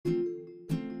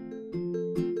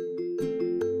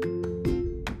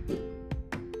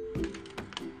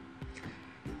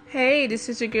Hey, this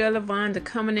is your girl Lavonda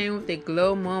coming in with a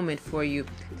glow moment for you.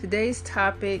 Today's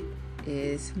topic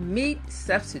is meat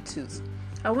substitutes.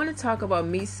 I want to talk about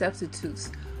meat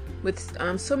substitutes. With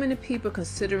so many people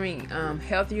considering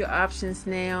healthier options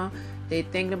now, they're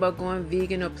thinking about going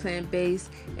vegan or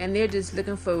plant-based, and they're just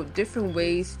looking for different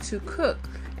ways to cook.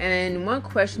 And one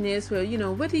question is,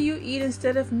 what do you eat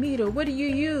instead of meat, or what do you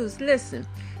use? Listen,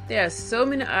 there are so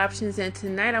many options, and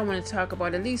tonight I want to talk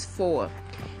about at least 4.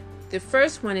 The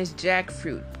first one is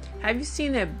jackfruit. Have you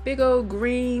seen that big old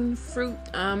green fruit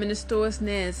in the stores?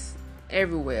 Now it's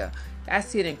everywhere. I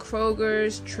see it in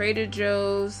Kroger's, Trader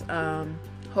Joe's,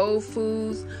 Whole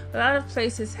Foods. A lot of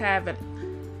places have it,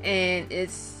 and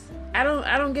I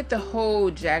don't get the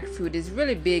whole jackfruit. It's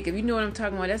really big. If you know what I'm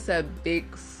talking about, that's a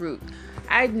big fruit.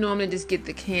 I normally just get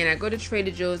the can. I go to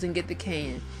Trader Joe's and get the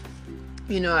can.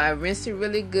 I rinse it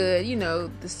really good.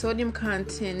 The sodium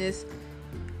content is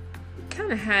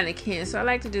kind of high in the can, so I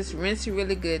like to just rinse it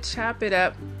really good, chop it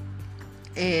up,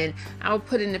 and I'll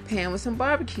put it in the pan with some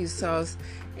barbecue sauce.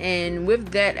 And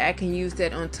with that, I can use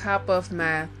that on top of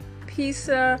my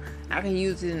pizza. I can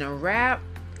use it in a wrap.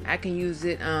 I can use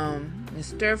it in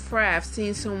stir fry. I've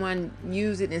seen someone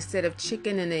use it instead of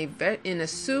chicken in a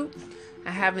soup.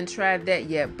 I haven't tried that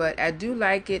yet, but I do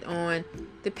like it on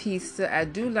the pizza. I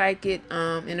do like it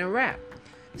in a wrap.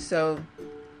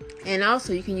 And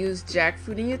also you can use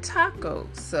jackfruit in your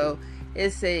tacos. So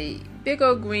it's a big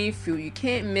old green fruit. You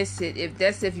can't miss it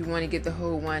if you want to get the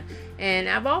whole one. And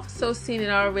I've also seen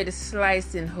it already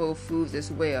sliced in Whole Foods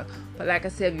as well. But like I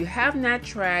said, if you have not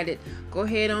tried it, go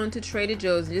ahead on to Trader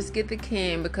Joe's and just get the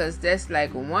can, because that's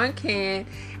like one can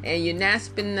and you're not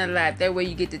spending a lot. That way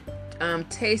you get to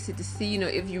taste it to see,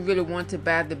 if you really want to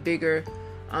buy the bigger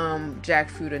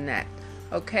jackfruit or not.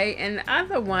 Okay, and the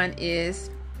other one is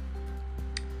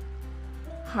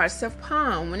hearts of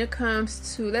palm. When it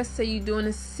comes to, let's say you're doing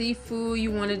a seafood,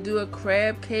 you want to do a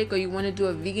crab cake, or you want to do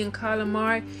a vegan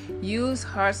calamari, use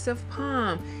hearts of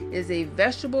palm. It's a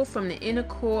vegetable from the inner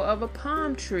core of a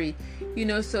palm tree.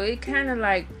 So it kind of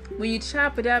like when you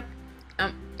chop it up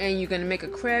and you're going to make a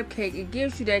crab cake, it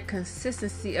gives you that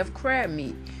consistency of crab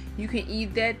meat. You can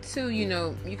eat that too.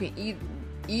 You can eat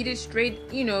it straight,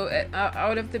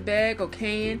 out of the bag or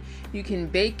can. You can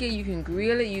bake it, you can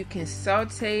grill it, you can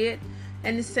saute it.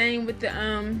 And the same with the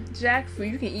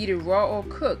jackfruit. You can eat it raw or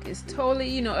cook. It's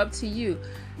totally, up to you.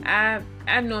 I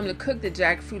normally cook the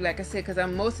jackfruit, like I said, because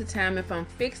most of the time if I'm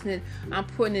fixing it, I'm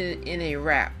putting it in a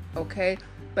wrap, okay?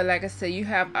 But like I said, you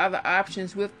have other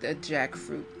options with the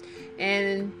jackfruit.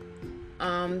 And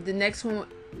the next one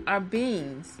are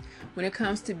beans. When it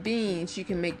comes to beans, you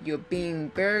can make your bean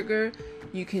burger.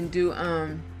 You can do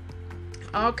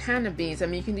all kind of beans.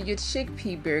 You can do your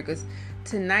chickpea burgers.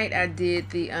 Tonight I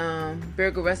did the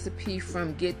burger recipe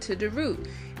from Get to the Root,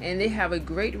 and they have a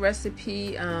great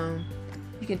recipe.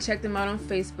 You can check them out on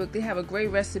Facebook. They have a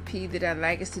great recipe that I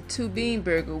like. It's the 2-bean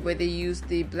burger, where they use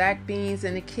the black beans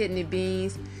and the kidney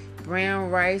beans,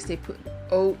 brown rice. They put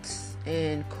oats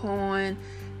and corn.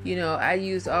 I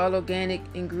use all organic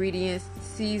ingredients,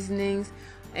 seasonings,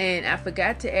 and I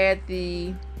forgot to add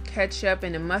the ketchup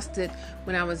and the mustard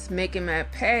when I was making my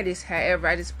patties. However,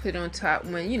 I just put it on top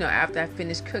when after I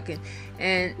finished cooking,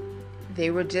 and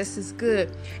they were just as good.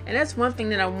 And that's one thing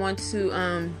that I want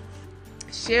to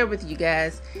share with you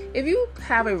guys. If you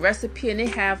have a recipe and they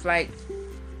have like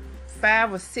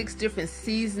 5 or 6 different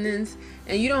seasonings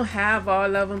and you don't have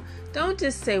all of them, don't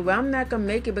just say, well, I'm not gonna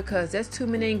make it because that's too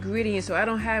many ingredients, so I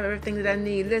don't have everything that I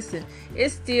need. Listen, it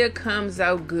still comes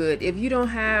out good. If you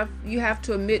have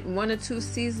to omit 1 or 2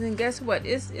 seasonings, guess what?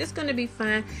 It's gonna be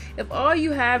fine. If all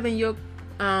you have in your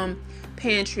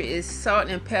pantry is salt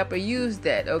and pepper, use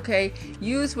that, okay?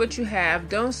 Use what you have.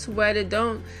 Don't sweat it.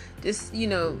 Don't just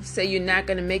say you're not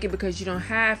going to make it because you don't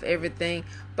have everything.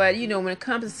 But when it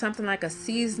comes to something like a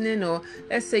seasoning, or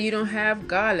let's say you don't have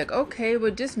garlic, okay, well,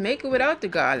 just make it without the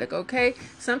garlic, okay?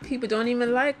 Some people don't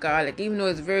even like garlic, even though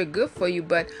it's very good for you.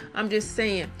 But I'm just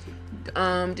saying,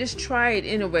 just try it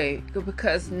anyway,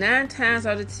 because 9 times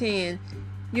out of 10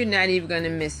 you're not even going to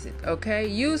miss it, okay?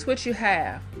 Use what you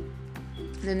have.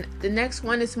 Then the next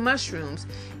one is mushrooms.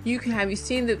 Have you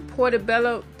seen the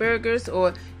portobello burgers?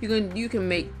 Or you can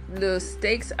make little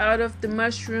steaks out of the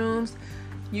mushrooms.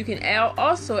 You can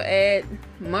also add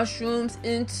mushrooms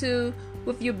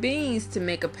with your beans to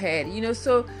make a patty.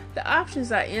 So the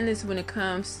options are endless when it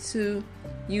comes to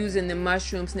using the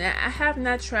mushrooms. Now, I have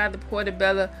not tried the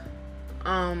portobello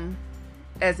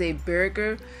as a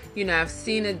burger. I've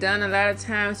seen it done a lot of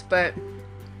times, but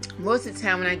most of the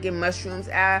time when I get mushrooms,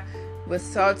 I would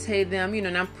saute them,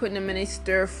 and I'm putting them in a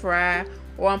stir fry,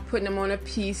 or I'm putting them on a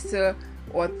pizza,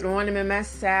 or throwing them in my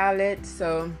salad.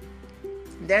 So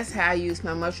That's how I use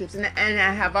my mushrooms, and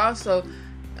I have also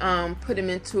put them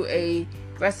into a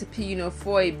recipe,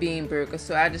 for a bean burger.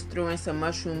 So I just throw in some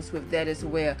mushrooms with that as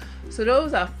well. So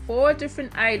those are 4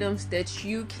 different items that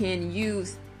you can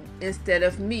use instead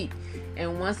of meat.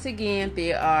 And once again,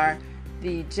 they are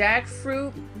the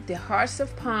jackfruit, the hearts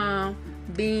of palm,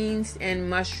 beans, and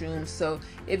mushrooms. So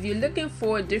if you're looking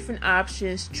for different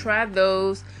options, try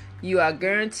those. You are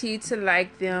guaranteed to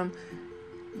like them.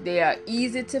 They are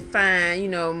easy to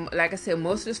find. Like I said,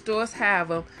 most of the stores have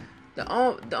them.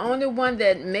 The only one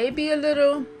that may be a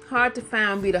little hard to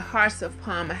find would be the hearts of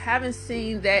palm. I haven't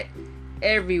seen that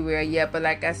everywhere yet, but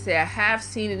like I said, I have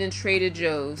seen it in Trader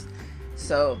Joe's.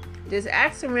 So just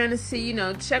ask around and see,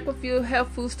 check with your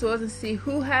health food stores and see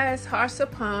who has hearts of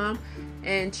palm,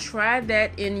 and try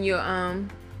that in your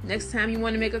next time you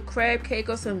want to make a crab cake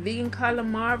or some vegan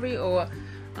calamari, or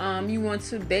you want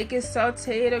to bake it,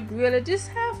 saute it, or grill it. Just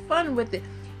have fun with it.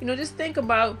 Just think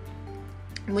about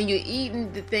when you're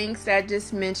eating the things that I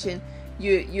just mentioned,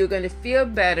 you're going to feel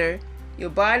better. Your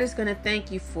body's going to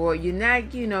thank you for it. You're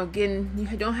not, you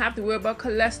don't have to worry about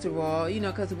cholesterol,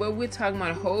 because what we're talking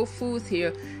about, whole foods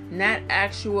here, not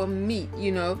actual meat.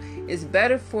 It's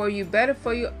better for you, better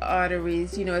for your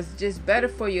arteries. It's just better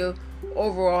for your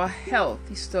overall health.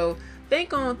 So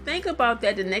think about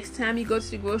that the next time you go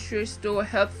to the grocery store,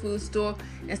 health food store.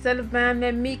 Instead of buying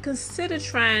that meat, consider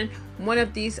trying one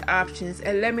of these options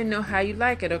and let me know how you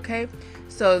like it, okay?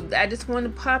 So I just want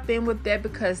to pop in with that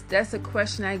because that's a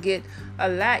question I get a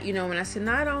lot, when I say,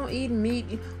 no, I don't eat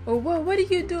meat. Or what do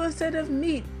you do instead of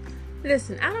meat?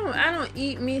 Listen, I don't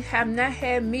eat meat, have not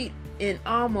had meat in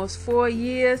almost 4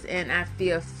 years, and I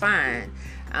feel fine.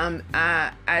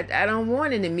 I don't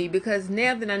want any meat because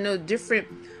now that I know different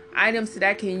items that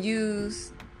I can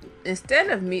use instead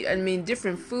of meat,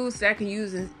 different foods that I can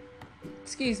use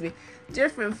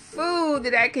different food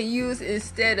that I can use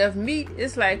instead of meat.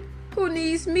 It's like, who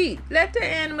needs meat? Let the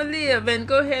animal live and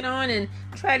go ahead on and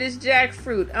try this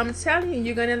jackfruit. I'm telling you,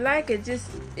 you're gonna like it.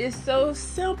 It's so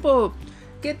simple.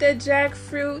 Get that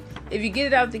jackfruit. If you get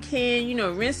it out the can,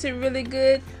 rinse it really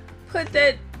good. Put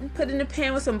in the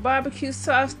pan with some barbecue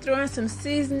sauce, throw in some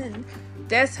seasoning.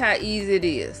 That's how easy it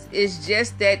is. It's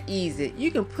just that easy.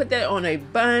 You can put that on a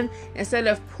bun instead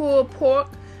of pulled pork.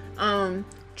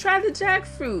 Try the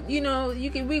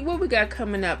jackfruit. What we got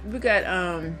coming up? We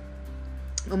got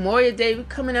Memorial Day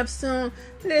coming up soon.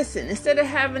 Listen, instead of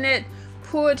having that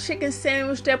pulled chicken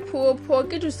sandwich, that pulled pork,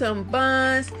 get you some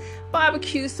buns,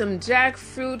 barbecue some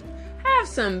jackfruit, have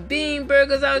some bean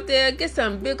burgers out there, get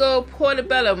some big old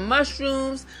portobello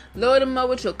mushrooms, load them up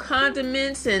with your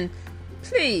condiments, and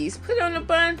please put it on the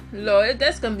bun. Lord,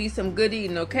 that's gonna be some good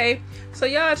eating, okay? So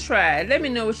y'all try it. Let me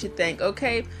know what you think,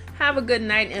 okay? Have a good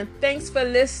night, and thanks for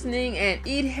listening. And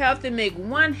eat healthy. Make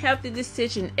one healthy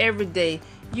decision every day.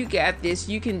 You got this.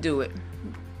 You can do it.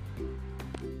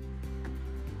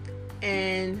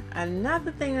 And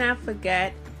another thing I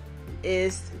forgot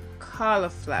is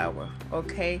cauliflower,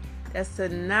 okay? That's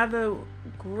another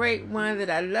great one that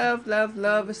I love.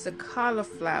 It's the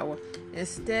cauliflower.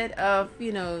 Instead of,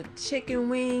 chicken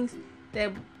wings,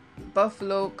 that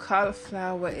buffalo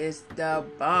cauliflower is the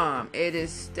bomb.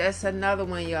 That's another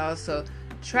one, y'all. So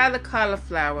try the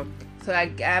cauliflower. So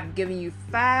I've given you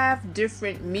 5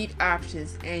 different meat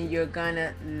options, and you're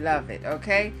gonna love it,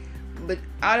 okay? But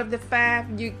out of the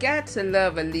 5, you got to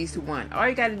love at least one. All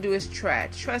you got to do is try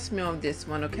it. Trust me on this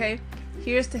one, okay?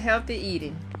 Here's to healthy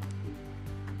eating.